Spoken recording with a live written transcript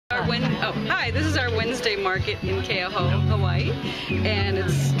This is our Wednesday market in Keauhou, Hawaii, and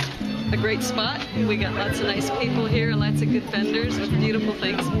it's a great spot. We got lots of nice people here and lots of good vendors with beautiful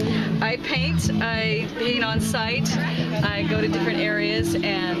things. I paint on site. I go to different areas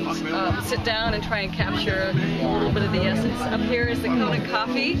and sit down and try and capture a little bit of the essence. Up here is the Kona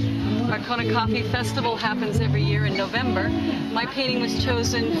Coffee. Our Kona Coffee Festival happens every year in November. My painting was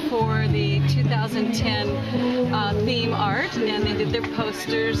chosen for the 2010 theme art, and they did their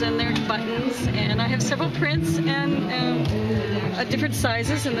posters and their buttons, and I have several prints and different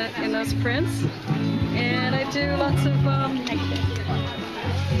sizes in those prints, and I do lots of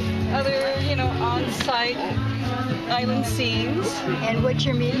other, on-site island scenes. And what's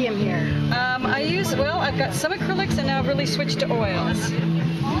your medium here? I've got some acrylics and now I've really switched to oils.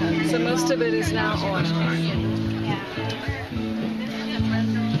 So most of it is now oils.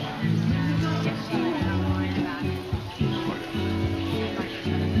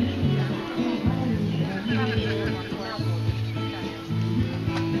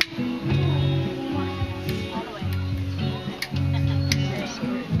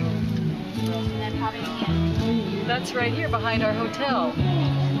 That's right here behind our hotel.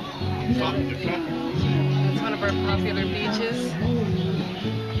 It's one of our popular beaches.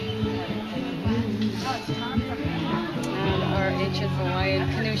 And our ancient Hawaiian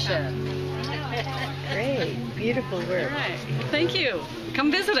canoe shed. Great, beautiful work. All right. Thank you. Come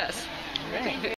visit us. Right.